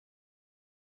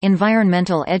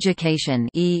Environmental education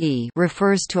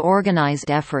refers to organized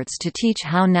efforts to teach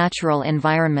how natural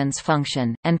environments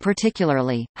function, and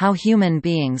particularly, how human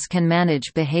beings can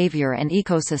manage behavior and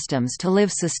ecosystems to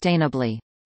live sustainably.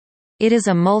 It is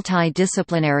a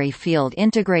multidisciplinary field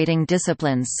integrating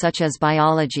disciplines such as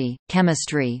biology,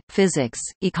 chemistry, physics,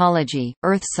 ecology,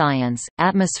 earth science,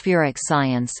 atmospheric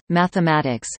science,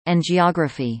 mathematics, and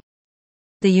geography.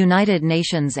 The United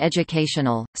Nations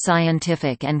Educational,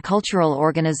 Scientific and Cultural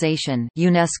Organization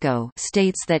 (UNESCO)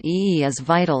 states that EE is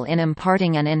vital in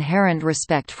imparting an inherent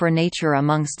respect for nature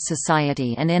amongst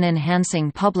society and in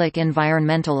enhancing public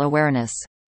environmental awareness.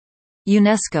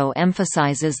 UNESCO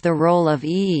emphasizes the role of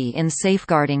EE in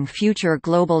safeguarding future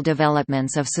global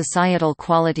developments of societal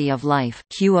quality of life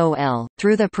 (QOL)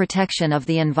 through the protection of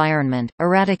the environment,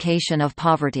 eradication of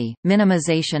poverty,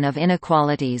 minimization of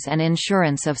inequalities and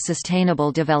ensurance of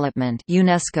sustainable development.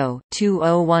 UNESCO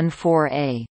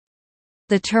 2014a.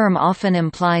 The term often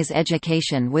implies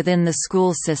education within the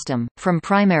school system, from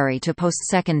primary to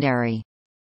post-secondary.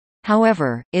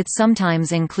 However, it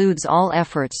sometimes includes all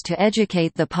efforts to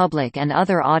educate the public and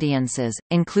other audiences,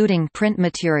 including print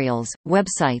materials,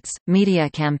 websites, media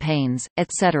campaigns,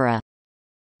 etc.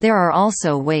 There are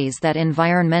also ways that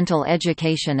environmental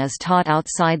education is taught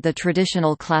outside the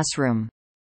traditional classroom.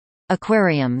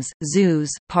 Aquariums, zoos,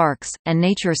 parks, and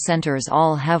nature centers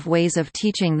all have ways of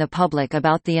teaching the public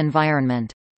about the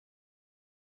environment.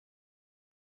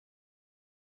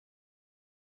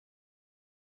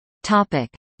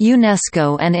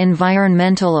 UNESCO and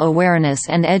environmental awareness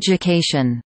and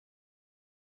education.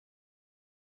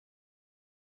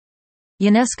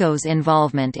 UNESCO's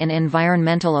involvement in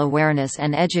environmental awareness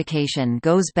and education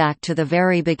goes back to the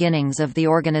very beginnings of the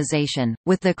organization,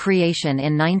 with the creation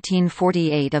in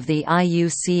 1948 of the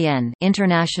IUCN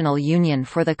International Union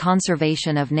for the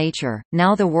Conservation of Nature,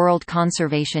 now the World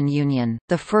Conservation Union,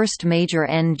 the first major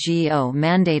NGO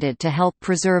mandated to help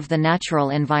preserve the natural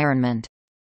environment.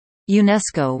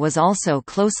 UNESCO was also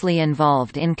closely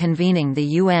involved in convening the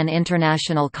UN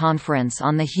International Conference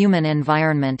on the Human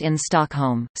Environment in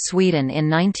Stockholm, Sweden in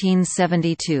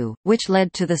 1972, which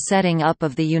led to the setting up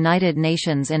of the United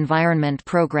Nations Environment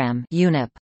Programme (UNEP).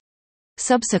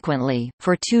 Subsequently,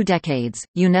 for 2 decades,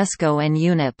 UNESCO and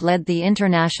UNEP led the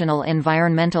International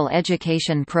Environmental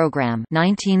Education Programme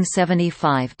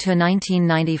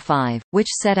 (1975–1995), which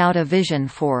set out a vision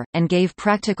for, and gave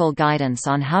practical guidance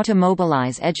on how to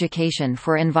mobilize education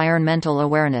for environmental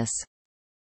awareness.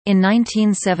 In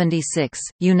 1976,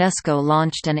 UNESCO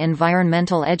launched an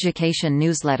environmental education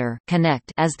newsletter,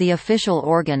 Connect, as the official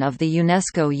organ of the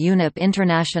UNESCO UNEP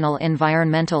International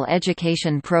Environmental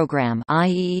Education Programme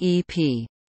 (IEEP).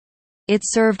 It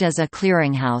served as a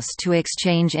clearinghouse to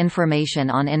exchange information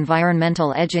on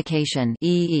environmental education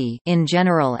in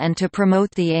general and to promote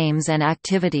the aims and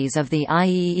activities of the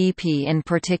IEEP in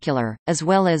particular, as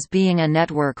well as being a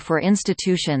network for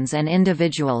institutions and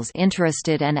individuals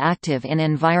interested and active in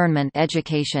environment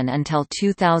education until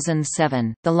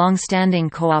 2007. The long-standing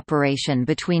cooperation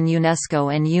between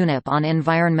UNESCO and UNEP on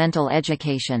environmental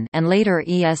education and later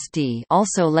ESD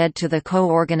also led to the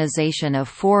co-organization of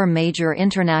 4 major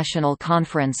international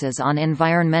conferences on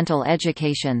environmental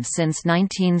education since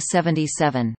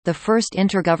 1977, the first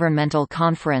intergovernmental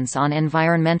conference on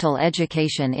environmental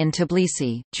education in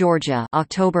Tbilisi, Georgia,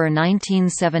 October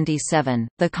 1977,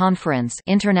 the conference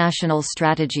International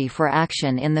Strategy for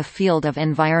Action in the Field of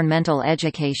Environmental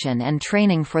Education and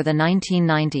Training for the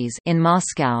 1990s in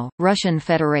Moscow, Russian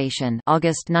Federation,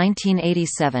 August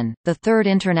 1987, the third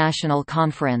international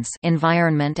conference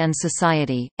Environment and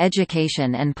Society,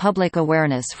 Education and Public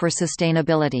Awareness for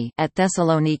Sustainability at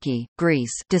Thessaloniki,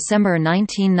 Greece, December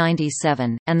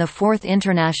 1997, and the 4th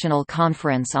International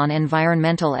Conference on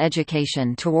Environmental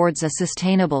Education Towards a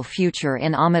Sustainable Future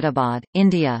in Ahmedabad,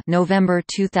 India, November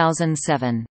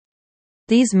 2007.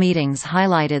 These meetings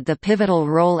highlighted the pivotal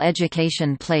role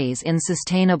education plays in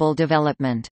sustainable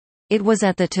development. It was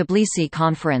at the Tbilisi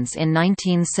Conference in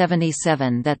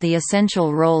 1977 that the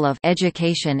essential role of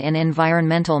education in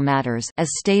environmental matters, as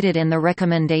stated in the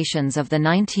recommendations of the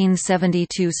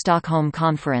 1972 Stockholm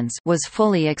Conference, was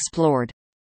fully explored.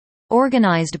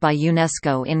 Organized by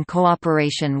UNESCO in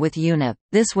cooperation with UNEP,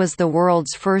 this was the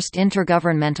world's first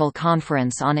intergovernmental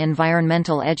conference on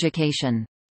environmental education.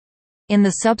 In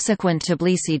the subsequent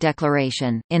Tbilisi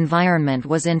Declaration, environment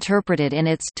was interpreted in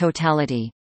its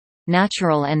totality.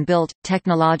 Natural and built,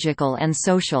 technological and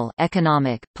social,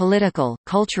 economic, political,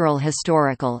 cultural,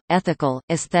 historical, ethical,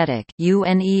 aesthetic.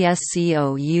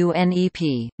 UNESCO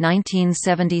UNEP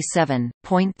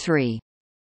 1977.3.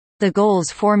 The goals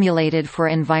formulated for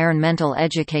environmental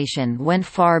education went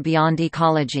far beyond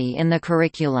ecology in the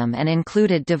curriculum and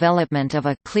included development of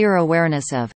a clear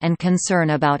awareness of, and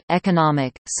concern about,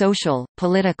 economic, social,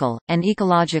 political, and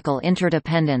ecological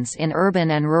interdependence in urban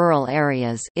and rural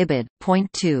areas (IBID.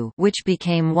 Point 2), which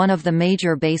became one of the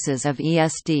major bases of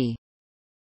ESD.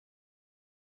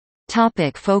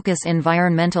 Focus.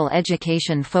 Environmental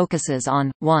education focuses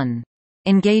on 1.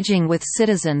 Engaging with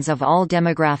citizens of all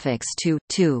demographics to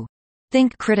 2.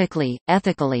 Think critically,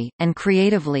 ethically, and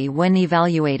creatively when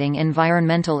evaluating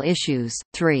environmental issues,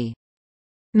 3.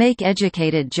 Make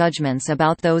educated judgments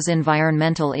about those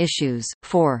environmental issues,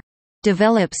 4.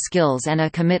 Develop skills and a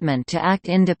commitment to act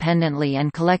independently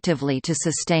and collectively to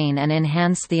sustain and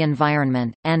enhance the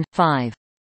environment, and 5.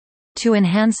 To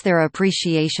enhance their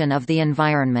appreciation of the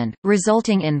environment,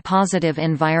 resulting in positive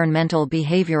environmental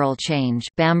behavioral change.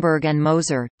 Bamberg and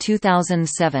Moser,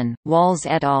 2007, Walls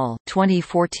et al.,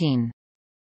 2014.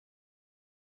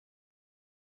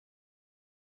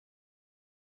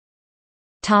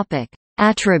 Topic: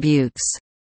 Attributes.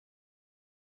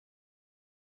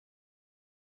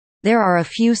 There are a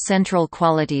few central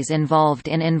qualities involved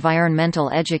in environmental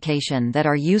education that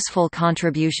are useful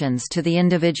contributions to the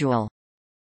individual.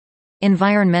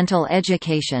 Environmental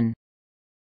education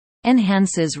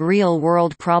enhances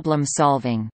real-world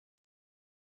problem-solving,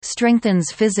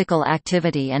 strengthens physical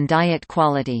activity and diet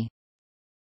quality,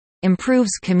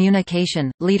 improves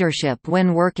communication, leadership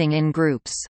when working in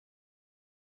groups.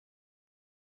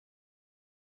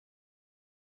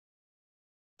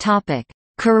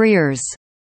 Careers.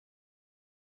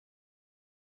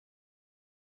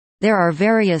 There are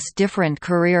various different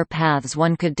career paths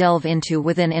one could delve into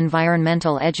within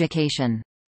environmental education.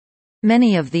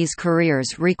 Many of these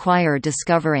careers require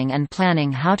discovering and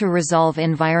planning how to resolve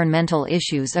environmental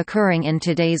issues occurring in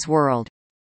today's world.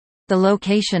 The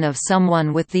location of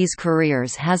someone with these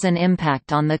careers has an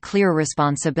impact on the clear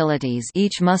responsibilities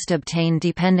each must obtain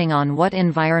depending on what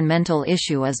environmental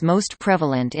issue is most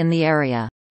prevalent in the area.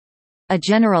 A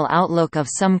general outlook of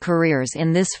some careers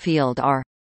in this field are: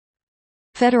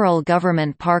 Federal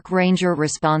government park ranger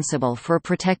responsible for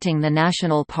protecting the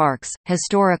national parks,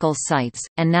 historical sites,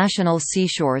 and national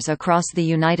seashores across the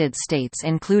United States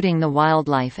including the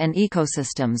wildlife and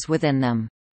ecosystems within them.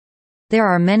 There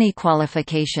are many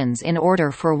qualifications in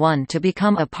order for one to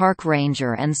become a park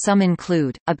ranger and some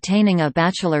include, obtaining a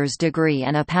bachelor's degree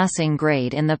and a passing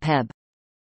grade in the PEB.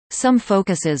 Some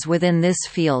focuses within this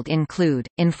field include,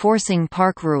 enforcing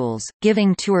park rules,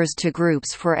 giving tours to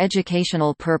groups for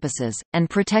educational purposes, and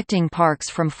protecting parks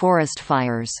from forest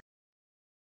fires.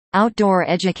 Outdoor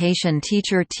education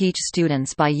teacher teach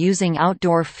students by using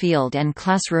outdoor field and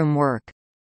classroom work.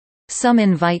 Some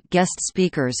invite guest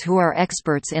speakers who are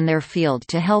experts in their field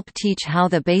to help teach how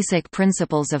the basic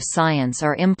principles of science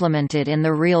are implemented in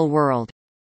the real world.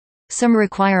 Some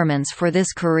requirements for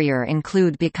this career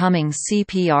include becoming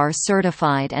CPR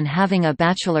certified and having a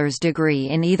bachelor's degree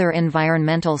in either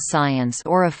environmental science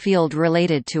or a field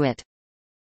related to it.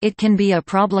 It can be a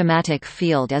problematic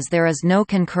field as there is no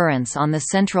concurrence on the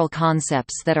central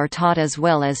concepts that are taught as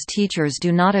well as teachers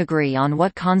do not agree on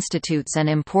what constitutes an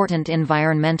important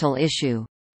environmental issue.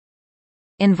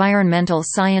 Environmental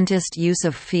scientist use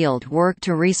of field work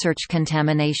to research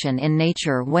contamination in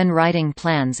nature when writing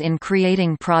plans in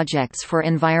creating projects for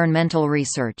environmental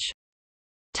research.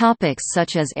 Topics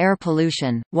such as air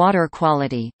pollution, water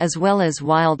quality, as well as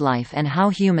wildlife and how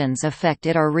humans affect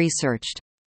it are researched.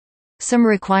 Some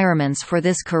requirements for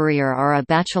this career are a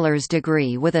bachelor's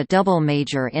degree with a double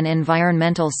major in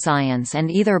environmental science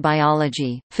and either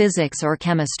biology, physics or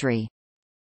chemistry.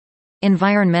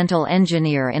 Environmental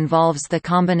engineer involves the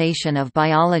combination of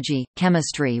biology,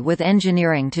 chemistry with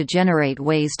engineering to generate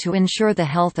ways to ensure the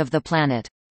health of the planet.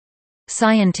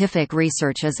 Scientific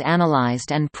research is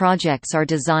analyzed and projects are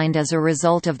designed as a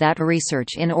result of that research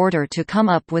in order to come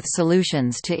up with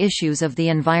solutions to issues of the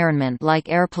environment like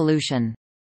air pollution.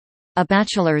 A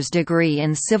bachelor's degree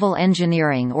in civil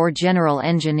engineering or general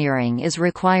engineering is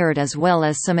required as well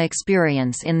as some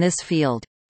experience in this field.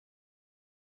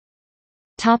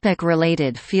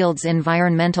 Related fields.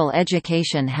 Environmental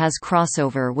education has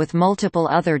crossover with multiple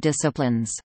other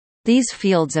disciplines. These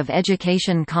fields of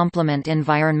education complement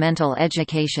environmental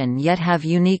education yet have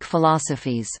unique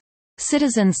philosophies.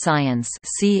 Citizen science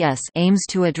 (CS) aims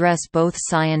to address both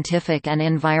scientific and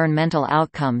environmental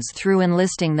outcomes through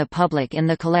enlisting the public in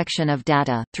the collection of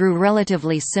data, through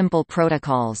relatively simple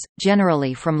protocols,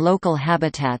 generally from local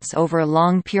habitats over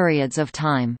long periods of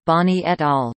time. Bonney et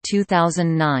al.,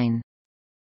 2009.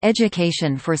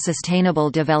 Education for Sustainable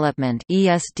Development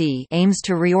 (ESD) aims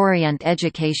to reorient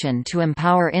education to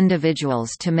empower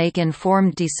individuals to make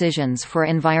informed decisions for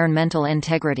environmental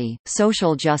integrity,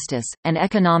 social justice, and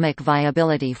economic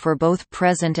viability for both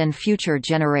present and future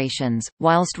generations,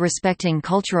 whilst respecting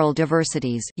cultural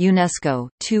diversities. UNESCO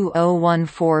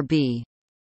 2014b.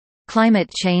 Climate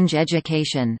Change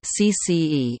Education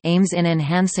 (CCE) aims in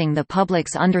enhancing the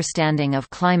public's understanding of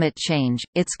climate change,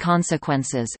 its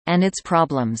consequences, and its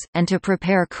problems, and to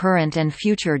prepare current and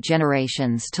future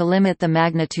generations to limit the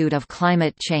magnitude of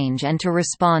climate change and to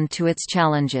respond to its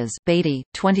challenges. Beatty,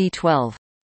 2012.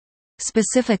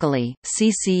 Specifically,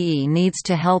 CCE needs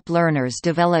to help learners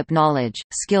develop knowledge,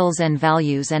 skills and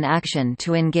values and action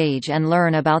to engage and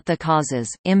learn about the causes,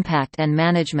 impact and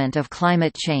management of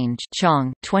climate change.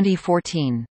 Chong,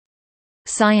 2014.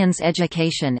 Science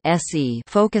Education (SE)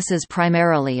 focuses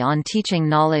primarily on teaching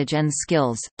knowledge and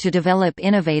skills, to develop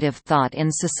innovative thought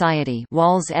in society.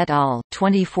 Walls et al.,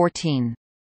 2014.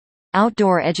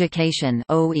 Outdoor Education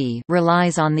 (OE)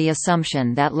 relies on the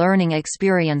assumption that learning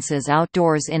experiences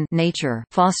outdoors in nature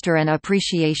foster an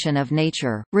appreciation of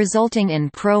nature, resulting in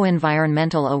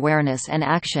pro-environmental awareness and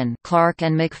action. Clark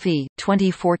and McPhee,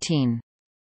 2014.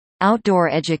 Outdoor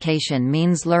education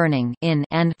means learning in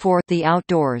and for the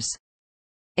outdoors.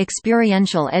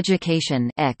 Experiential education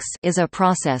is a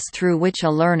process through which a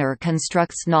learner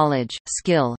constructs knowledge,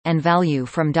 skill, and value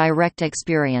from direct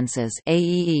experiences.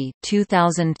 AEE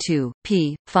 2002,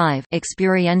 p. 5.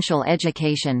 Experiential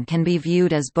education can be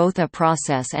viewed as both a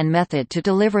process and method to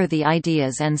deliver the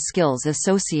ideas and skills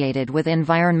associated with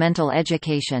environmental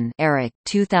education. Eric,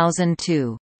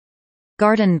 2002.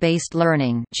 Garden-based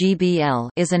learning (GBL)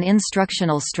 is an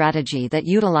instructional strategy that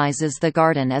utilizes the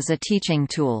garden as a teaching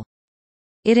tool.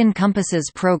 It encompasses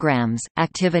programs,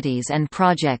 activities and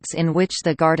projects in which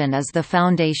the garden is the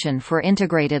foundation for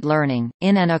integrated learning,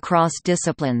 in and across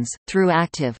disciplines, through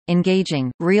active,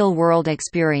 engaging, real-world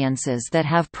experiences that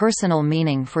have personal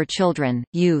meaning for children,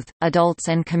 youth, adults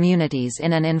and communities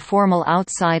in an informal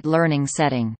outside learning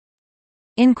setting.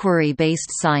 Inquiry-based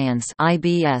science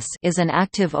 (IBS) is an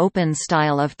active open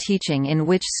style of teaching in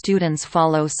which students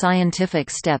follow scientific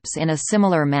steps in a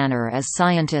similar manner as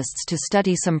scientists to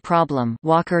study some problem.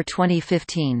 Walker,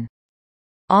 2015.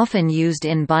 Often used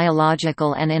in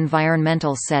biological and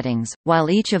environmental settings, while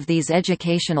each of these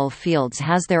educational fields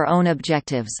has their own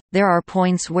objectives, there are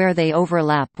points where they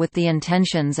overlap with the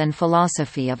intentions and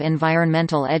philosophy of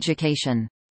environmental education.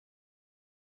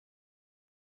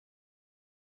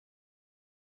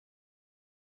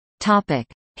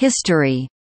 History.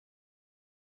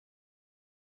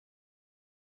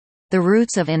 The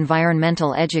roots of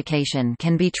environmental education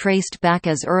can be traced back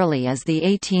as early as the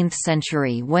 18th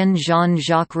century when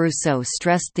Jean-Jacques Rousseau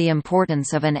stressed the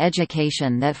importance of an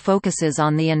education that focuses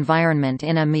on the environment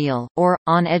in Emile, or,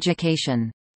 on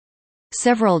education.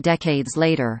 Several decades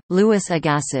later, Louis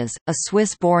Agassiz, a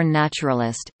Swiss-born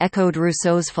naturalist, echoed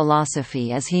Rousseau's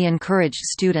philosophy as he encouraged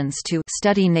students to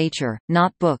study nature,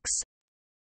 not books.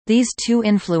 These two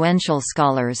influential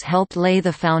scholars helped lay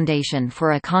the foundation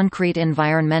for a concrete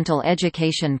environmental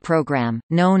education program,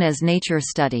 known as nature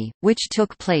study, which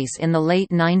took place in the late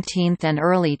 19th and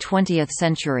early 20th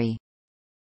century.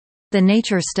 The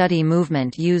nature study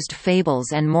movement used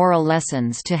fables and moral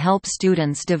lessons to help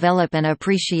students develop an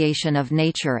appreciation of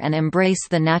nature and embrace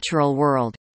the natural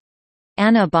world.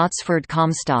 Anna Botsford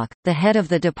Comstock, the head of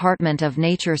the Department of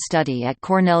Nature Study at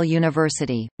Cornell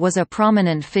University, was a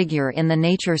prominent figure in the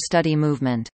nature study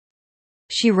movement.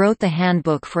 She wrote the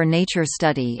Handbook for Nature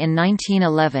Study in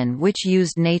 1911, which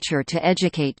used nature to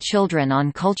educate children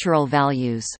on cultural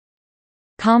values.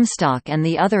 Comstock and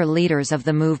the other leaders of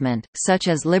the movement, such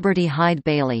as Liberty Hyde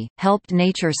Bailey, helped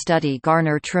nature study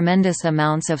garner tremendous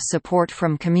amounts of support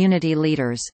from community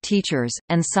leaders, teachers,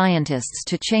 and scientists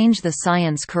to change the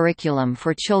science curriculum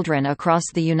for children across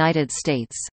the United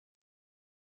States.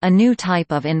 A new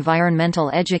type of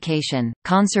environmental education,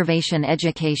 conservation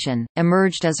education,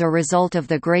 emerged as a result of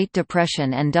the Great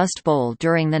Depression and Dust Bowl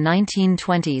during the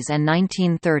 1920s and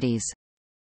 1930s.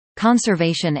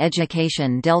 Conservation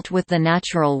education dealt with the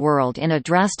natural world in a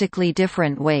drastically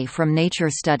different way from nature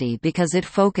study because it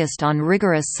focused on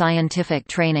rigorous scientific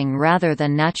training rather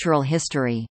than natural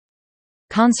history.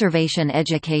 Conservation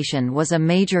education was a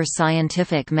major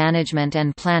scientific management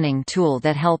and planning tool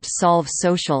that helped solve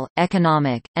social,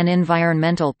 economic, and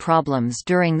environmental problems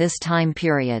during this time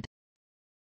period.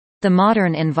 The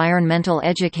modern environmental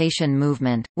education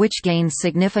movement, which gained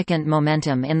significant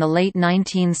momentum in the late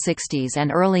 1960s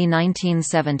and early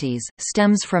 1970s,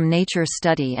 stems from nature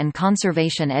study and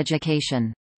conservation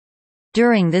education.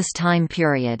 During this time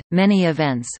period, many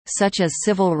events, such as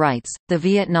civil rights, the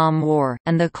Vietnam War,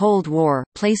 and the Cold War,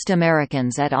 placed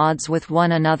Americans at odds with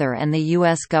one another and the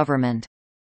U.S. government.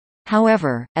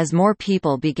 However, as more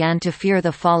people began to fear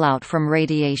the fallout from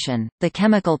radiation, the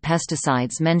chemical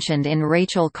pesticides mentioned in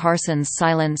Rachel Carson's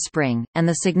Silent Spring, and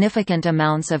the significant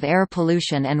amounts of air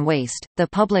pollution and waste, the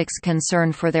public's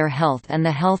concern for their health and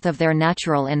the health of their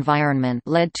natural environment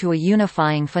led to a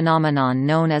unifying phenomenon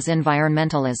known as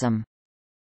environmentalism.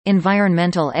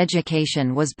 Environmental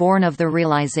education was born of the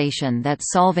realization that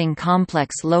solving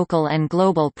complex local and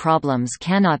global problems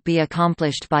cannot be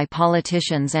accomplished by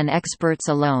politicians and experts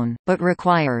alone, but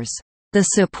requires the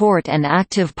support and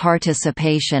active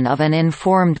participation of an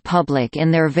informed public in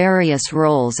their various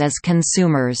roles as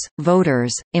consumers,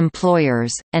 voters,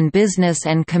 employers, and business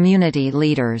and community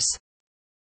leaders.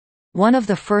 One of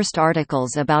the first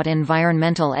articles about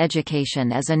environmental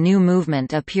education as a new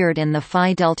movement appeared in the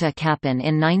Phi Delta Kappan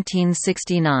in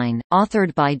 1969,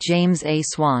 authored by James A.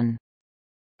 Swan.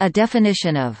 A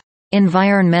definition of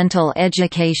environmental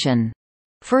education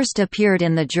first appeared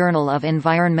in the Journal of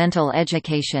Environmental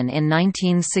Education in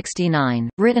 1969,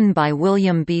 written by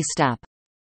William B. Stapp.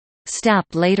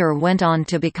 Stapp later went on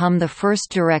to become the first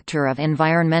director of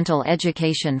environmental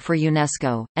education for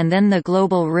UNESCO, and then the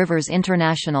Global Rivers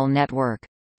International Network.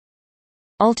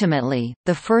 Ultimately,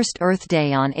 the first Earth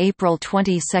Day on April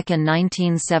 22,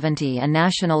 1970, a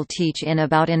national teach-in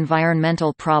about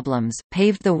environmental problems,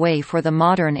 paved the way for the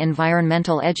modern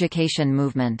environmental education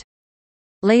movement.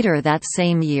 Later that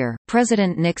same year,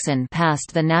 President Nixon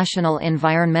passed the National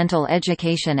Environmental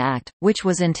Education Act, which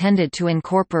was intended to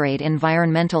incorporate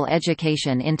environmental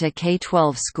education into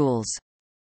K-12 schools.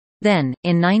 Then,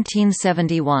 in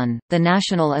 1971, the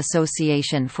National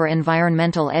Association for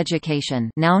Environmental Education,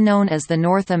 now known as the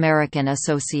North American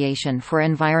Association for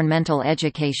Environmental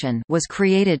Education, was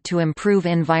created to improve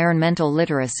environmental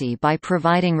literacy by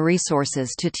providing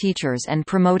resources to teachers and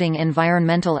promoting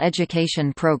environmental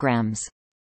education programs.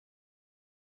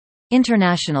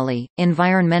 Internationally,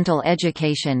 environmental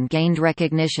education gained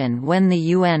recognition when the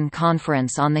UN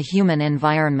Conference on the Human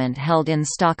Environment held in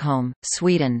Stockholm,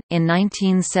 Sweden, in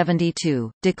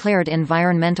 1972, declared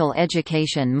environmental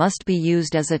education must be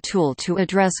used as a tool to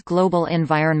address global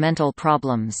environmental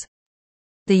problems.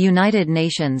 The United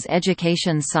Nations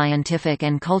Education Scientific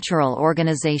and Cultural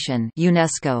Organization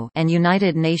 (UNESCO) and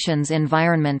United Nations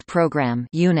Environment Programme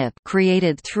 (UNEP)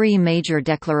 created three major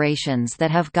declarations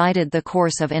that have guided the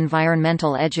course of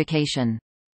environmental education.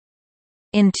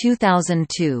 In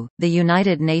 2002, the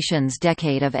United Nations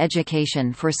Decade of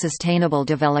Education for Sustainable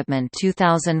Development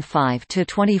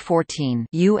 2005–2014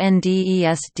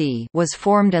 (UNDESD) was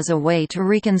formed as a way to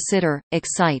reconsider,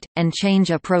 excite, and change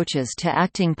approaches to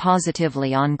acting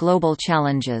positively on global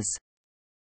challenges.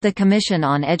 The Commission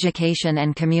on Education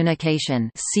and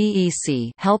Communication (CEC)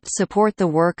 helped support the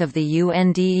work of the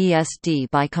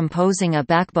UNDESD by composing a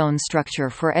backbone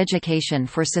structure for education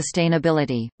for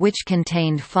sustainability, which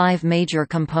contained 5 major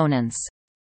components.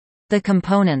 The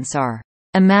components are: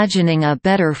 imagining a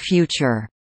better future,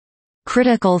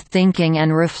 critical thinking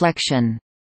and reflection,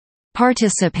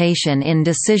 participation in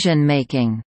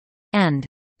decision-making, and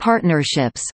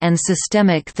partnerships, and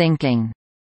systemic thinking.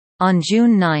 On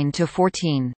June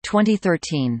 9–14,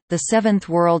 2013, the 7th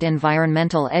World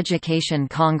Environmental Education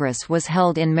Congress was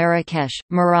held in Marrakesh,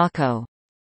 Morocco.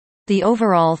 The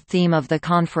overall theme of the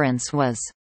conference was,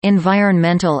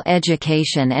 "Environmental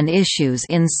Education and Issues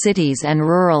in Cities and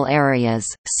Rural Areas,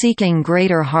 Seeking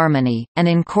Greater Harmony," and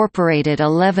incorporated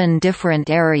 11 different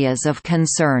areas of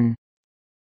concern.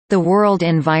 The World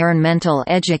Environmental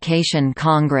Education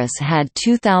Congress had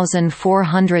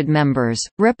 2,400 members,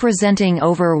 representing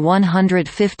over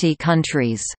 150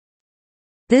 countries.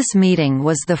 This meeting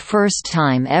was the first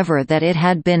time ever that it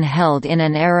had been held in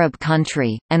an Arab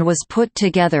country, and was put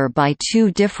together by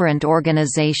 2 different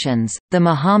organizations, the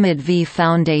Mohammed V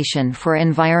Foundation for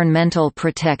Environmental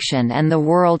Protection and the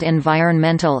World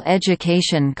Environmental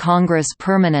Education Congress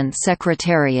Permanent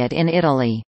Secretariat in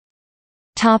Italy.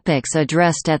 Topics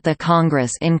addressed at the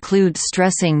Congress include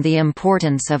stressing the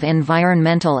importance of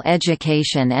environmental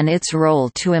education and its role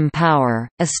to empower,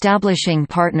 establishing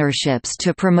partnerships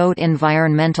to promote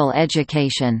environmental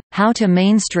education, how to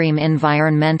mainstream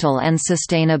environmental and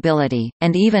sustainability,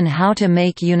 and even how to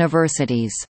make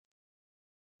universities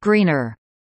greener.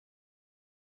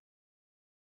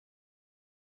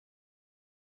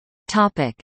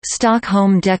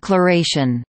 Stockholm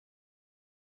Declaration.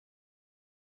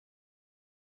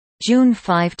 June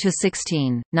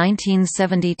 5–16,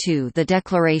 1972, the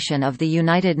Declaration of the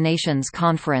United Nations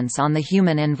Conference on the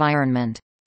Human Environment.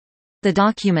 The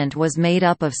document was made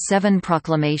up of 7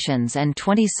 proclamations and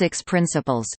 26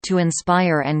 principles to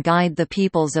inspire and guide the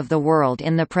peoples of the world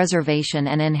in the preservation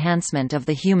and enhancement of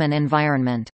the human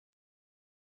environment.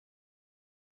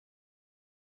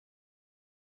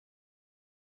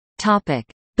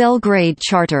 Belgrade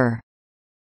Charter.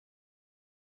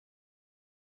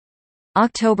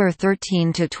 October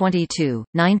 13–22,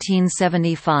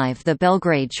 1975. The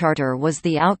Belgrade Charter was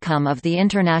the outcome of the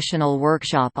International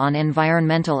Workshop on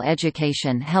Environmental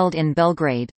Education held in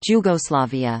Belgrade,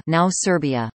 Yugoslavia, now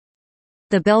Serbia.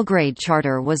 The Belgrade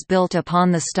Charter was built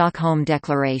upon the Stockholm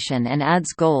Declaration and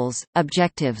adds goals,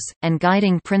 objectives, and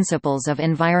guiding principles of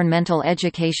environmental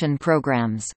education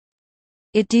programs.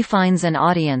 It defines an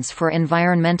audience for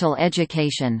environmental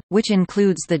education, which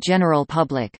includes the general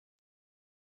public.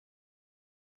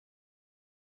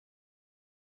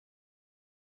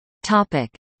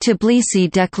 Tbilisi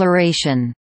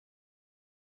Declaration.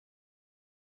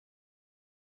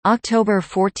 October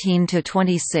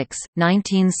 14–26,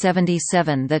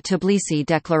 1977. The Tbilisi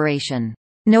Declaration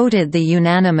noted the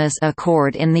unanimous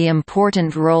accord in the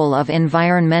important role of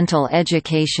environmental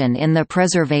education in the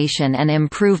preservation and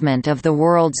improvement of the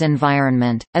world's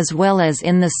environment, as well as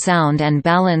in the sound and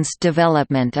balanced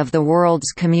development of the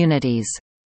world's communities.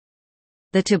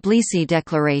 The Tbilisi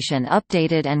Declaration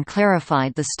updated and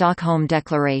clarified the Stockholm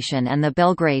Declaration and the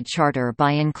Belgrade Charter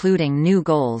by including new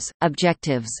goals,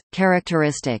 objectives,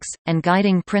 characteristics, and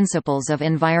guiding principles of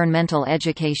environmental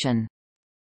education.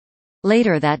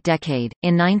 Later that decade,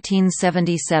 in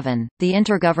 1977, the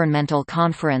Intergovernmental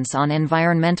Conference on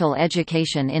Environmental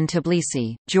Education in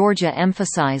Tbilisi, Georgia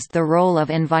emphasized the role of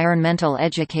environmental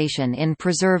education in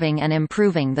preserving and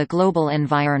improving the global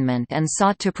environment and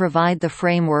sought to provide the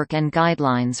framework and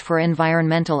guidelines for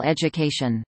environmental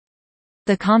education.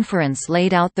 The conference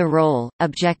laid out the role,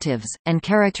 objectives, and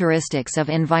characteristics of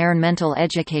environmental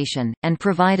education, and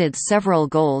provided several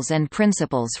goals and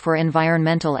principles for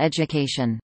environmental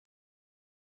education.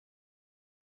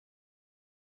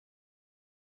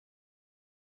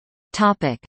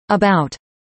 About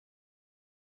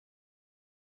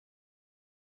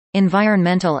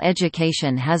environmental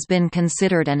education has been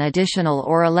considered an additional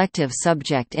or elective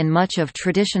subject in much of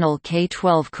traditional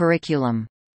K-12 curriculum.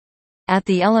 At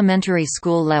the elementary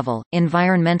school level,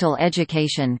 environmental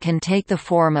education can take the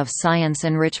form of science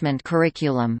enrichment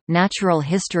curriculum, natural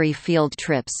history field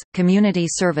trips, community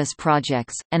service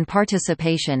projects, and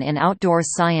participation in outdoor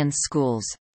science schools.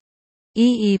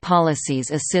 EE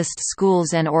policies assist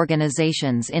schools and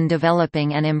organizations in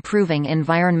developing and improving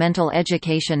environmental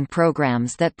education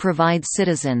programs that provide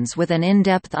citizens with an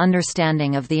in-depth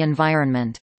understanding of the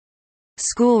environment.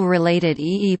 School-related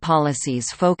EE policies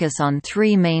focus on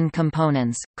 3 main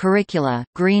components: curricula,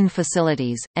 green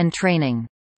facilities, and training.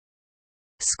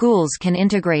 Schools can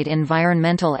integrate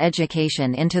environmental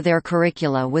education into their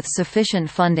curricula with sufficient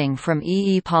funding from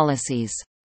EE policies.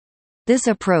 This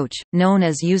approach, known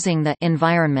as using the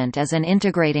environment as an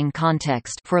integrating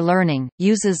context for learning,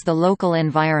 uses the local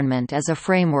environment as a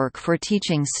framework for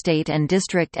teaching state and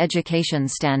district education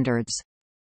standards.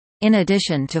 In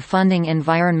addition to funding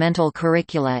environmental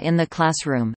curricula in the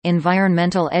classroom,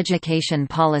 environmental education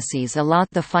policies allot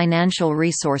the financial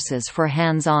resources for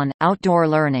hands-on, outdoor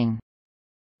learning.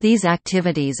 These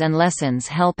activities and lessons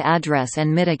help address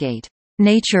and mitigate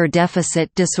nature deficit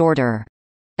disorder,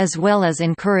 as well as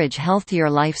encourage healthier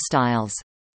lifestyles.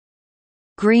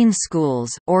 Green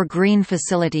schools, or green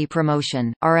facility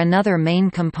promotion, are another main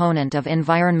component of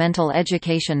environmental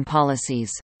education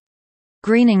policies.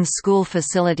 Greening school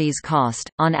facilities cost,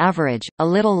 on average, a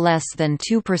little less than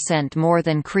 2% more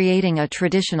than creating a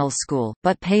traditional school,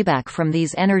 but payback from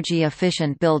these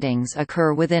energy-efficient buildings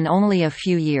occur within only a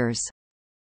few years.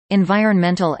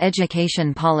 Environmental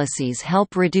education policies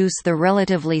help reduce the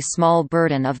relatively small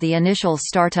burden of the initial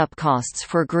startup costs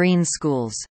for green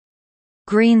schools.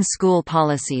 Green school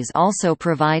policies also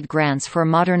provide grants for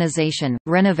modernization,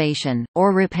 renovation,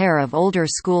 or repair of older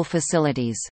school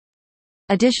facilities.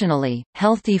 Additionally,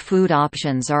 healthy food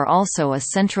options are also a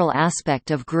central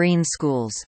aspect of green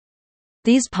schools.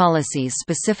 These policies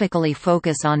specifically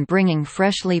focus on bringing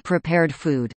freshly prepared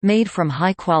food, made from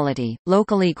high-quality,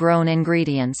 locally grown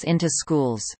ingredients into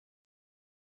schools.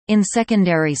 In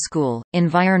secondary school,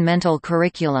 environmental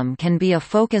curriculum can be a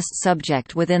focused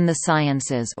subject within the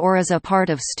sciences or as a part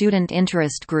of student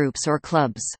interest groups or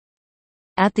clubs.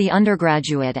 At the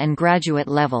undergraduate and graduate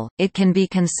level, it can be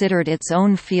considered its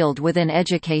own field within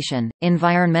education: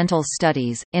 environmental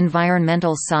studies,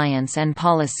 environmental science and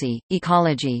policy,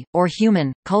 ecology, or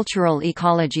human, cultural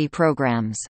ecology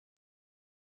programs.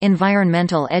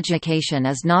 Environmental education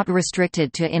is not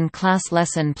restricted to in-class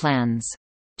lesson plans.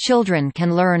 Children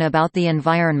can learn about the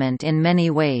environment in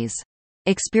many ways.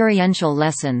 Experiential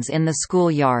lessons in the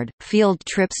schoolyard, field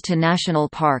trips to national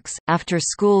parks,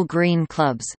 after-school green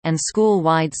clubs, and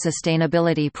school-wide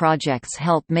sustainability projects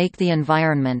help make the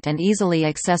environment an easily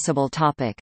accessible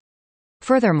topic.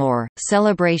 Furthermore,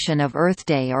 celebration of Earth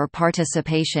Day or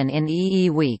participation in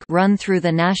EE Week run through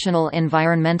the National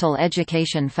Environmental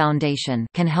Education Foundation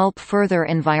can help further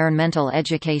environmental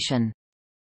education.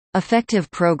 Effective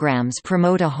programs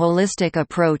promote a holistic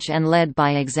approach and led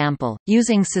by example,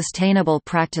 using sustainable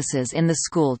practices in the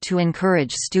school to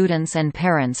encourage students and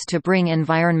parents to bring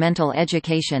environmental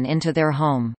education into their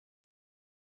home.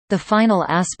 The final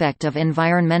aspect of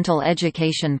environmental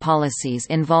education policies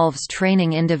involves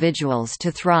training individuals to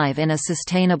thrive in a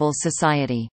sustainable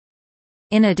society.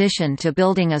 In addition to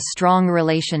building a strong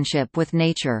relationship with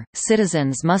nature,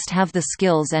 citizens must have the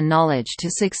skills and knowledge to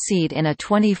succeed in a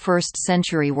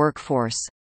 21st-century workforce.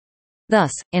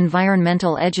 Thus,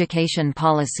 environmental education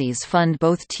policies fund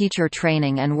both teacher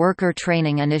training and worker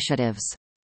training initiatives.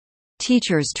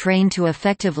 Teachers train to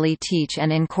effectively teach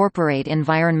and incorporate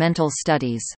environmental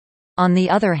studies. On the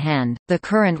other hand, the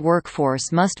current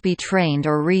workforce must be trained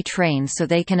or retrained so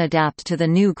they can adapt to the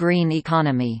new green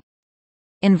economy.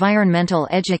 Environmental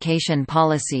education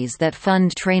policies that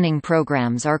fund training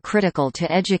programs are critical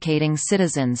to educating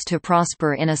citizens to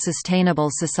prosper in a sustainable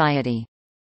society.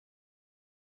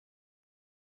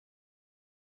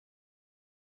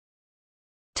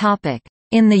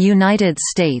 In the United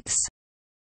States.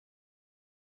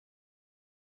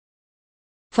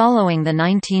 Following the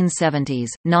 1970s,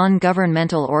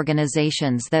 non-governmental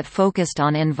organizations that focused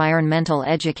on environmental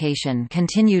education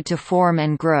continued to form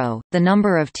and grow. The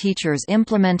number of teachers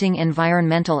implementing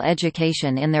environmental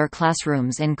education in their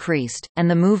classrooms increased, and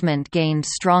the movement gained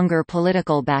stronger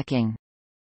political backing.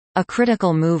 A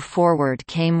critical move forward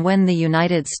came when the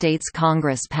United States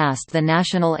Congress passed the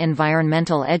National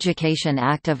Environmental Education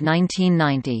Act of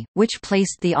 1990, which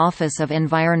placed the Office of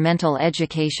Environmental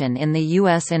Education in the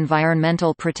U.S.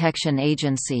 Environmental Protection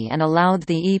Agency and allowed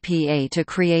the EPA to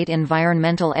create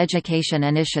environmental education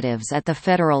initiatives at the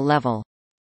federal level.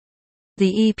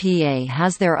 The EPA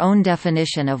has their own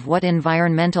definition of what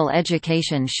environmental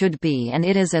education should be, and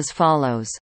it is as follows.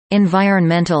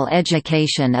 Environmental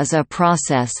education is a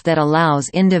process that allows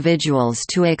individuals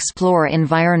to explore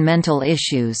environmental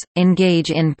issues,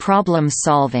 engage in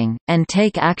problem-solving, and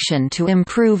take action to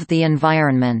improve the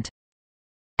environment.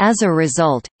 As a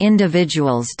result,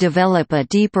 individuals develop a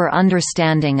deeper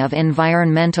understanding of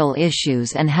environmental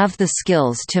issues and have the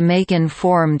skills to make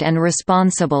informed and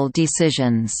responsible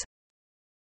decisions.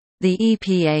 The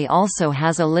EPA also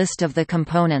has a list of the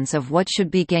components of what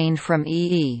should be gained from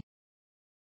EE.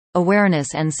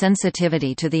 Awareness and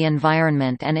sensitivity to the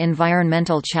environment and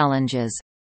environmental challenges.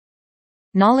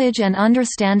 Knowledge and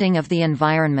understanding of the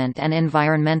environment and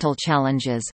environmental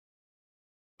challenges.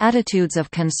 Attitudes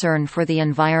of concern for the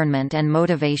environment and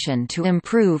motivation to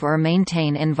improve or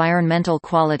maintain environmental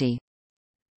quality.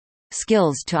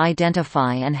 Skills to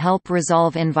identify and help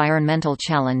resolve environmental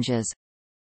challenges.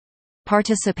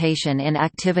 Participation in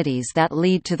activities that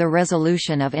lead to the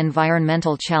resolution of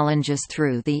environmental challenges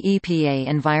through the EPA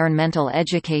Environmental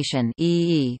Education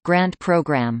EE grant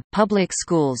program. Public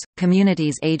schools,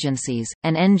 communities agencies,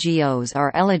 and NGOs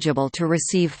are eligible to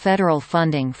receive federal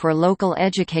funding for local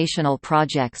educational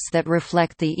projects that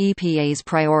reflect the EPA's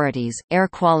priorities: air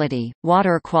quality,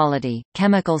 water quality,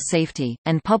 chemical safety,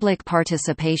 and public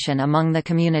participation among the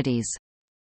communities.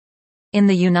 In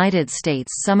the United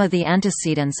States, some of the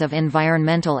antecedents of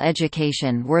environmental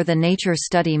education were the nature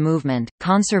study movement,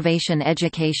 conservation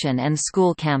education and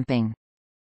school camping.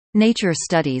 Nature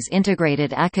studies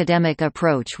integrated academic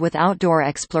approach with outdoor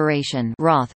exploration.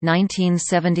 Roth,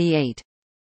 1978.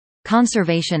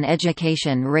 Conservation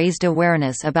education raised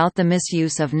awareness about the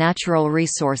misuse of natural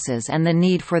resources and the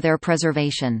need for their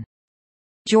preservation.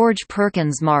 George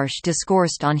Perkins Marsh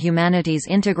discoursed on humanity's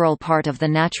integral part of the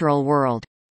natural world.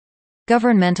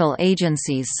 Governmental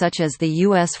agencies such as the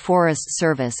U.S. Forest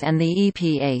Service and the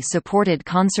EPA supported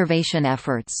conservation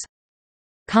efforts.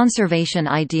 Conservation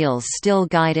ideals still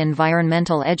guide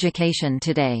environmental education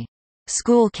today.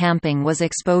 School camping was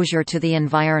exposure to the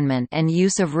environment and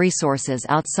use of resources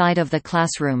outside of the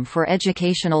classroom for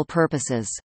educational purposes.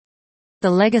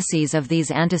 The legacies of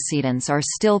these antecedents are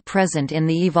still present in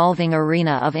the evolving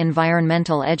arena of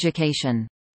environmental education.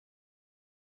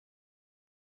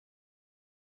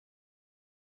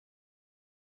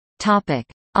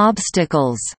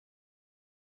 Obstacles.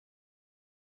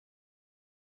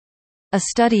 A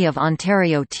study of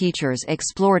Ontario teachers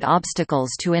explored obstacles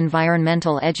to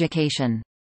environmental education.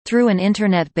 Through an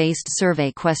internet-based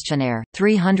survey questionnaire,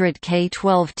 300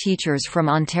 K-12 teachers from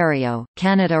Ontario,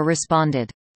 Canada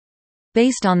responded.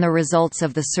 Based on the results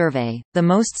of the survey, the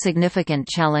most significant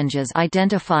challenges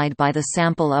identified by the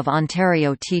sample of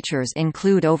Ontario teachers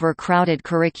include overcrowded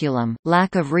curriculum,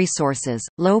 lack of resources,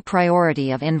 low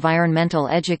priority of environmental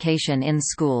education in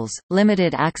schools,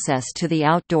 limited access to the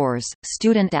outdoors,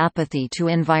 student apathy to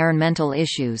environmental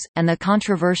issues, and the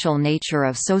controversial nature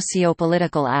of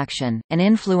socio-political action. An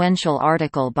influential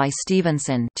article by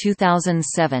Stevenson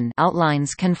 2007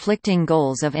 outlines conflicting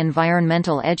goals of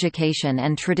environmental education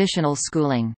and traditional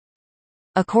schooling.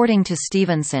 According to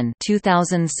Stevenson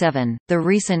 2007, the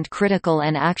recent critical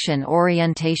and action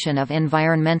orientation of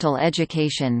environmental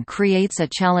education creates a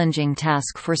challenging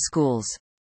task for schools.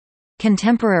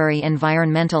 Contemporary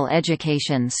environmental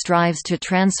education strives to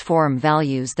transform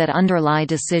values that underlie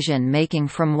decision-making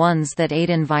from ones that aid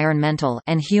environmental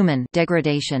and human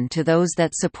degradation to those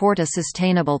that support a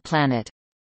sustainable planet.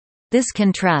 This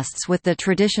contrasts with the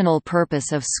traditional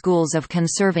purpose of schools of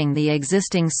conserving the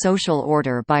existing social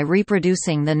order by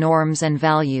reproducing the norms and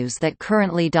values that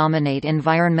currently dominate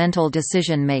environmental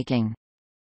decision-making.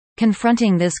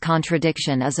 Confronting this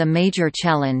contradiction is a major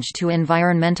challenge to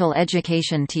environmental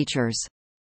education teachers.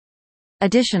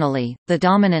 Additionally, the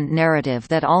dominant narrative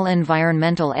that all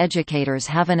environmental educators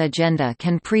have an agenda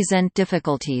can present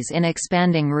difficulties in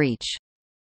expanding reach.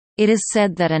 It is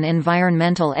said that an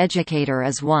environmental educator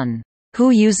is one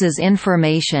who uses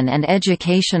information and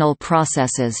educational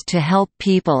processes to help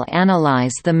people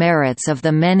analyze the merits of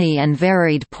the many and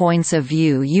varied points of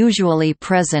view usually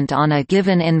present on a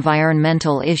given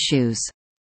environmental issues.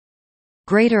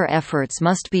 Greater efforts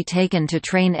must be taken to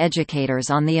train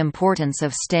educators on the importance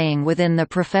of staying within the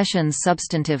profession's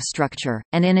substantive structure,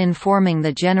 and in informing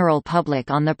the general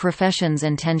public on the profession's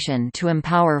intention to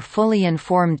empower fully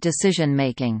informed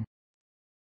decision-making.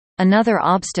 Another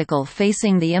obstacle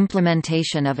facing the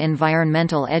implementation of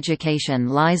environmental education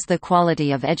lies the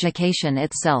quality of education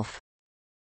itself.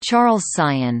 Charles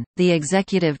Sion, the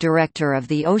executive director of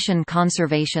the Ocean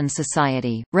Conservation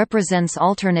Society, represents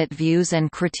alternate views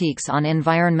and critiques on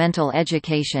environmental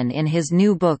education in his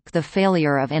new book The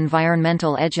Failure of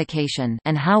Environmental Education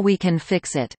and How We Can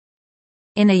Fix It.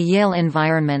 In a Yale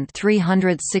Environment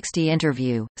 360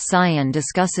 interview, Sion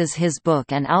discusses his book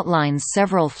and outlines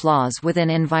several flaws within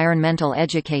environmental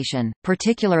education,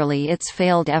 particularly its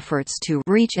failed efforts to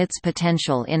reach its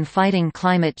potential in fighting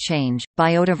climate change,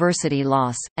 biodiversity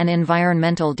loss, and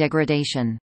environmental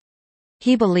degradation.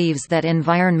 He believes that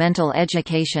environmental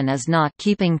education is not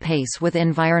keeping pace with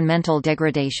environmental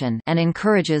degradation and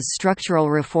encourages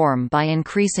structural reform by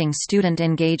increasing student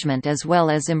engagement as well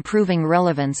as improving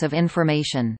relevance of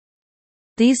information.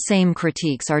 These same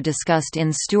critiques are discussed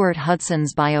in Stuart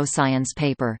Hudson's bioscience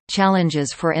paper,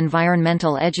 Challenges for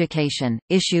Environmental Education,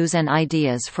 Issues and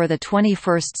Ideas for the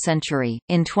 21st Century.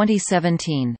 In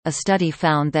 2017, a study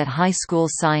found that high school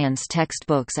science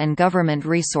textbooks and government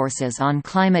resources on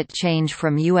climate change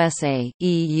from USA,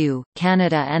 EU,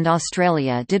 Canada and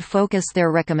Australia did focus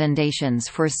their recommendations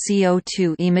for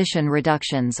CO2 emission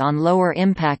reductions on lower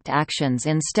impact actions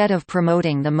instead of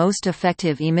promoting the most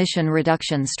effective emission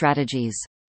reduction strategies.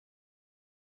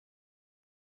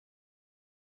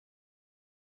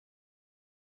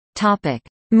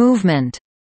 Movement.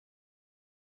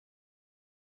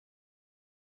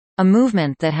 A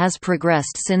movement that has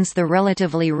progressed since the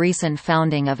relatively recent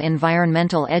founding of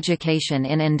environmental education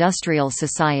in industrial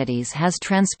societies has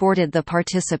transported the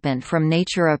participant from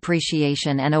nature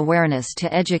appreciation and awareness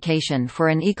to education for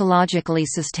an ecologically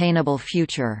sustainable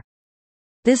future.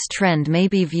 This trend may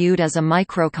be viewed as a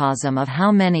microcosm of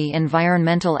how many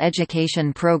environmental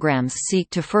education programs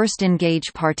seek to first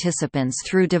engage participants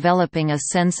through developing a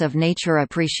sense of nature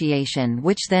appreciation,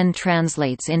 which then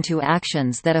translates into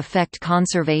actions that affect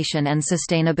conservation and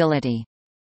sustainability.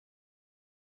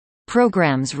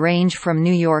 Programs range from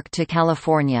New York to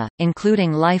California,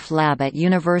 including Life Lab at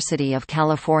University of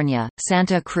California,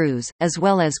 Santa Cruz, as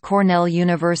well as Cornell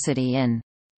University in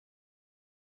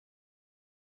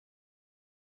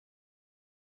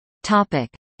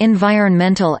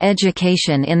Environmental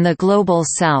education in the Global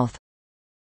South.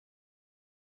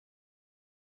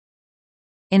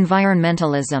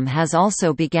 Environmentalism has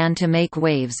also begun to make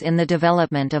waves in the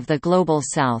development of the Global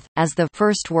South, as the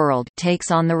First World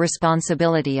takes on the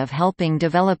responsibility of helping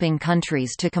developing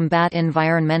countries to combat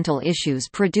environmental issues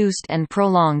produced and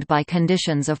prolonged by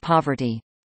conditions of poverty.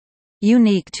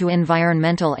 Unique to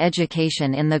environmental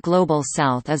education in the Global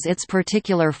South is its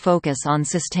particular focus on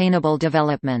sustainable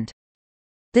development.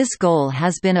 This goal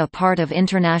has been a part of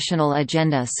international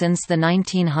agenda since the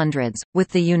 1900s, with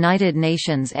the United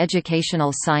Nations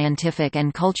Educational, Scientific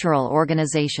and Cultural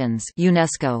Organizations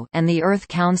 (UNESCO) and the Earth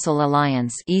Council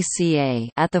Alliance (ECA)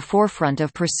 at the forefront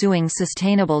of pursuing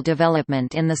sustainable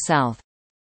development in the South.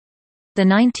 The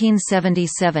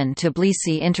 1977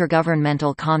 Tbilisi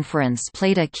Intergovernmental Conference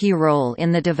played a key role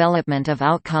in the development of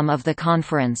outcome of the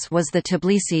conference was the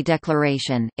Tbilisi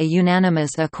Declaration, a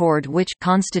unanimous accord which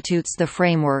constitutes the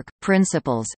framework,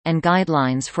 principles, and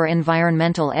guidelines for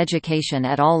environmental education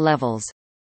at all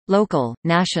levels—local,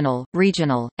 national,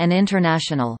 regional, and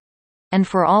international—and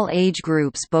for all age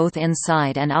groups both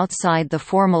inside and outside the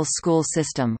formal school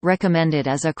system, recommended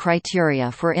as a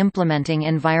criteria for implementing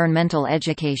environmental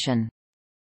education.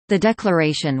 The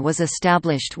declaration was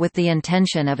established with the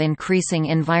intention of increasing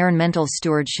environmental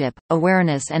stewardship,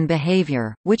 awareness and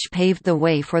behavior, which paved the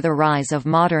way for the rise of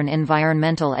modern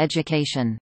environmental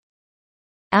education.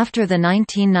 After the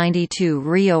 1992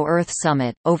 Rio Earth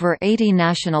Summit, over 80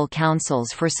 national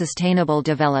councils for sustainable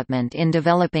development in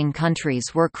developing countries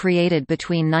were created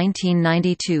between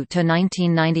 1992 to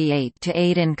 1998 to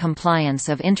aid in compliance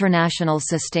of international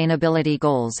sustainability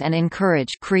goals and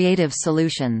encourage creative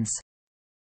solutions.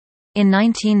 In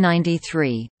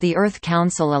 1993, the Earth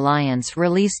Council Alliance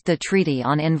released the Treaty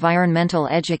on Environmental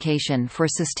Education for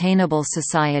Sustainable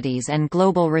Societies and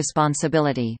Global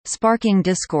Responsibility, sparking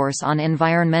discourse on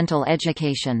environmental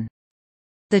education.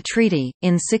 The treaty,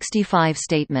 in 65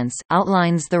 statements,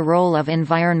 outlines the role of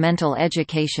environmental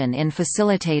education in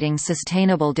facilitating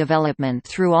sustainable development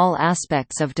through all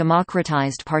aspects of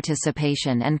democratized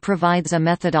participation and provides a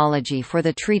methodology for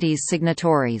the treaty's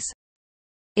signatories.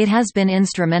 It has been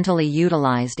instrumentally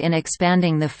utilized in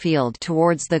expanding the field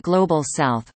towards the Global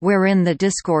South, wherein the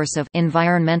discourse of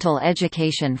environmental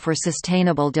education for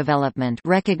sustainable development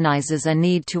recognizes a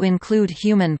need to include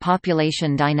human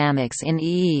population dynamics in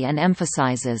EE and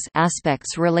emphasizes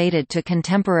aspects related to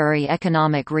contemporary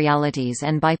economic realities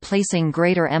and by placing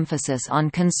greater emphasis on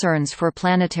concerns for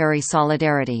planetary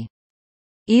solidarity.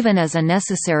 Even as a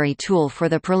necessary tool for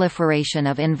the proliferation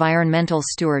of environmental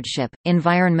stewardship,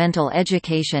 environmental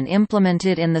education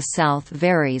implemented in the South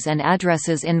varies and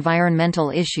addresses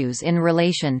environmental issues in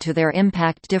relation to their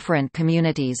impact different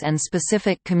communities and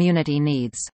specific community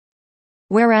needs.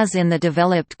 Whereas in the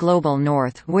developed global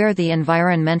north where the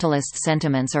environmentalist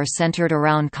sentiments are centered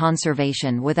around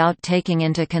conservation without taking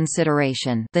into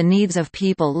consideration the needs of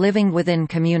people living within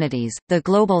communities, the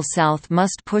global south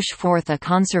must push forth a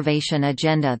conservation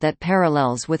agenda that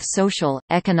parallels with social,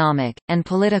 economic, and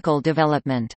political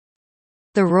development.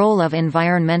 The role of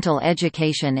environmental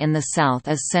education in the South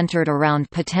is centered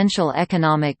around potential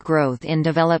economic growth in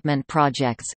development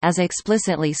projects, as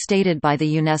explicitly stated by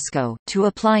the UNESCO, to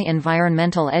apply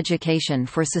environmental education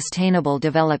for sustainable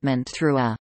development through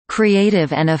a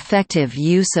creative and effective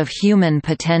use of human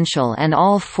potential and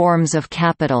all forms of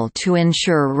capital to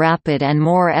ensure rapid and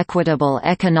more equitable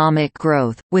economic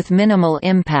growth, with minimal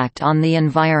impact on the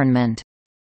environment.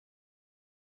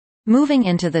 Moving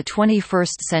into the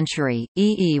 21st century,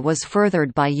 EE was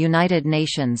furthered by United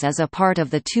Nations as a part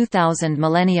of the 2000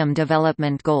 Millennium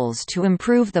Development Goals to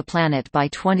improve the planet by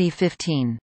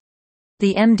 2015.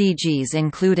 The MDGs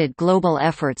included global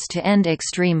efforts to end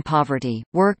extreme poverty,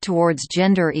 work towards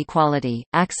gender equality,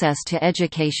 access to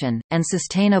education, and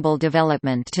sustainable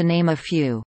development to name a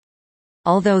few.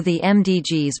 Although the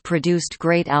MDGs produced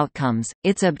great outcomes,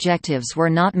 its objectives were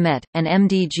not met, and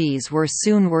MDGs were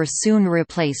soon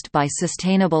replaced by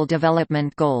Sustainable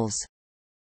Development Goals.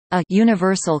 A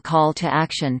universal call to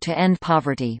action to end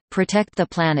poverty, protect the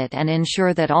planet and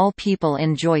ensure that all people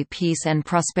enjoy peace and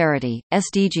prosperity,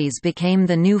 SDGs became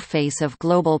the new face of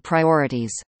global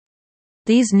priorities.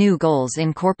 These new goals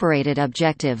incorporated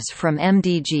objectives from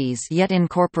MDGs yet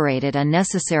incorporated a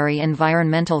necessary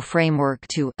environmental framework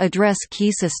to address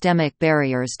key systemic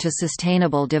barriers to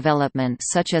sustainable development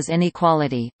such as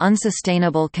inequality,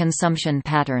 unsustainable consumption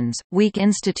patterns, weak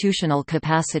institutional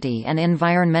capacity and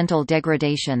environmental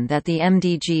degradation that the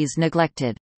MDGs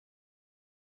neglected.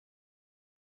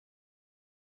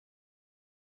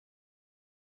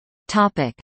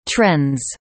 Trends.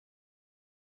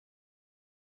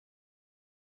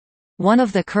 One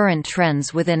of the current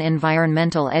trends within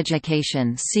environmental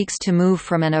education seeks to move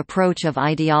from an approach of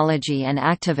ideology and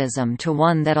activism to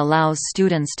one that allows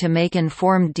students to make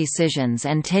informed decisions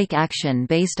and take action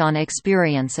based on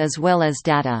experience as well as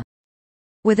data.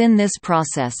 Within this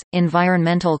process,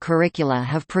 environmental curricula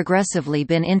have progressively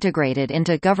been integrated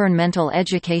into governmental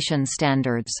education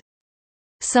standards.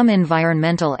 Some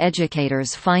environmental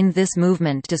educators find this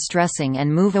movement distressing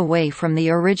and move away from the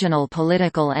original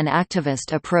political and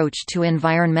activist approach to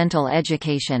environmental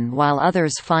education, while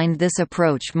others find this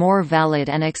approach more valid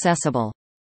and accessible.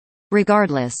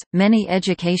 Regardless, many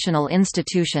educational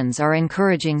institutions are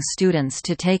encouraging students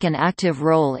to take an active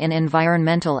role in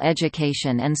environmental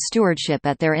education and stewardship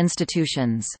at their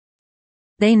institutions.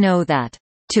 They know that,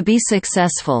 to be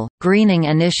successful, greening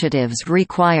initiatives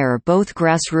require both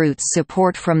grassroots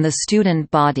support from the student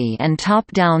body and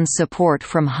top-down support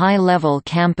from high-level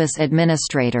campus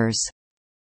administrators.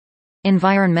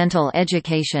 Environmental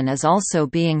education is also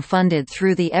being funded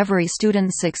through the Every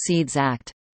Student Succeeds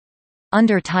Act.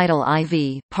 Under Title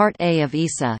IV, Part A of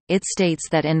ESA, it states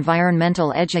that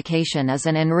environmental education is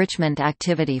an enrichment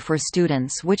activity for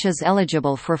students which is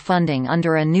eligible for funding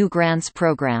under a new grants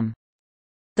program.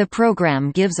 The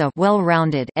program gives a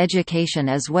well-rounded education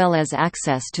as well as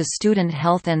access to student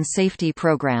health and safety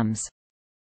programs.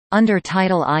 Under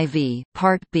Title IV,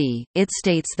 Part B, it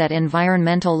states that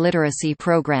environmental literacy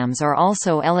programs are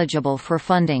also eligible for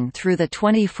funding through the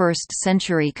 21st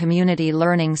Century Community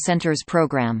Learning Centers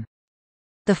program.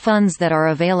 The funds that are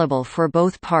available for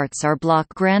both parts are block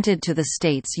granted to the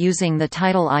states using the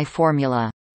Title I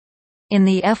formula. In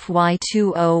the FY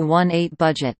 2018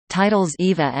 budget, Titles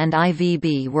EVA and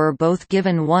IVB were both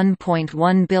given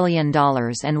 $1.1 billion and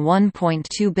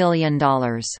 $1.2 billion.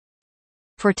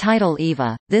 For Title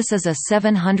EVA, this is a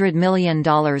 $700 million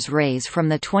raise from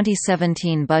the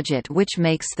 2017 budget, which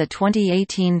makes the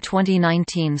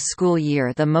 2018-2019 school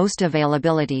year the most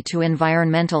availability to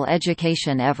environmental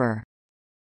education ever.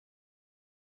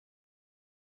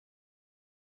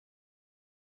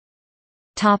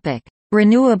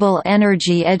 Renewable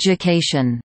energy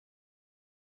education.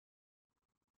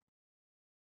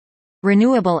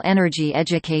 Renewable energy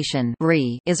education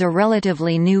is a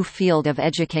relatively new field of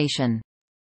education.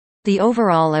 The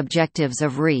overall objectives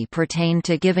of RE pertain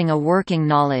to giving a working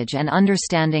knowledge and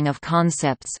understanding of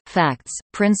concepts, facts,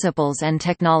 principles and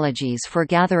technologies for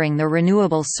gathering the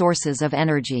renewable sources of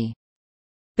energy.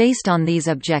 Based on these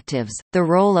objectives, the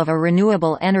role of a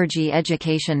renewable energy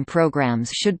education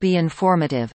programs should be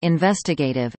informative,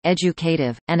 investigative,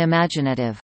 educative, and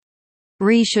imaginative.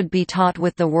 RE should be taught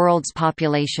with the world's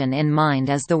population in mind,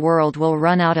 as the world will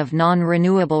run out of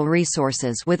non-renewable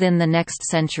resources within the next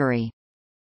century.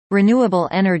 Renewable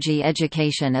energy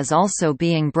education is also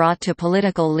being brought to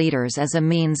political leaders as a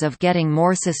means of getting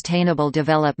more sustainable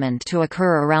development to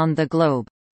occur around the globe.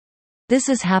 This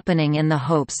is happening in the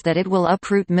hopes that it will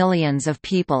uproot millions of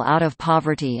people out of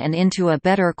poverty and into a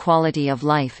better quality of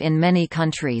life in many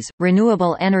countries.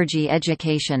 Renewable energy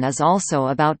education is also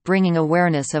about bringing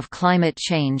awareness of climate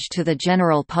change to the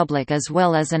general public as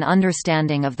well as an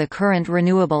understanding of the current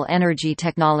renewable energy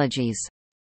technologies.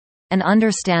 An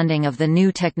understanding of the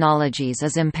new technologies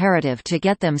is imperative to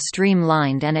get them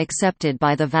streamlined and accepted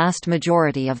by the vast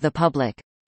majority of the public.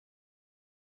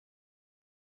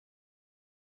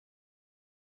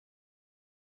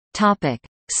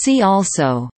 See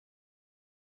also: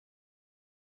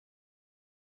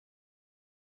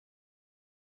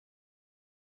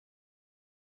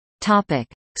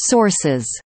 Sources.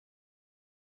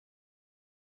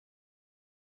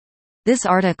 This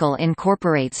article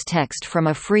incorporates text from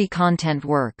a free content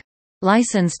work.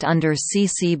 Licensed under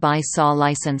CC by SA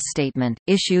License Statement,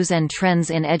 Issues and Trends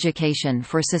in Education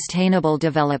for Sustainable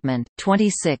Development,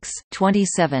 26,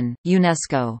 27,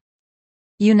 UNESCO.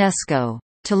 UNESCO.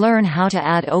 To learn how to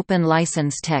add open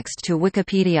license text to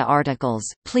Wikipedia articles,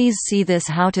 please see this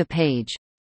How-to page.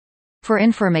 For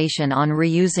information on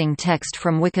reusing text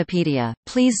from Wikipedia,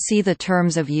 please see the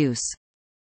Terms of Use.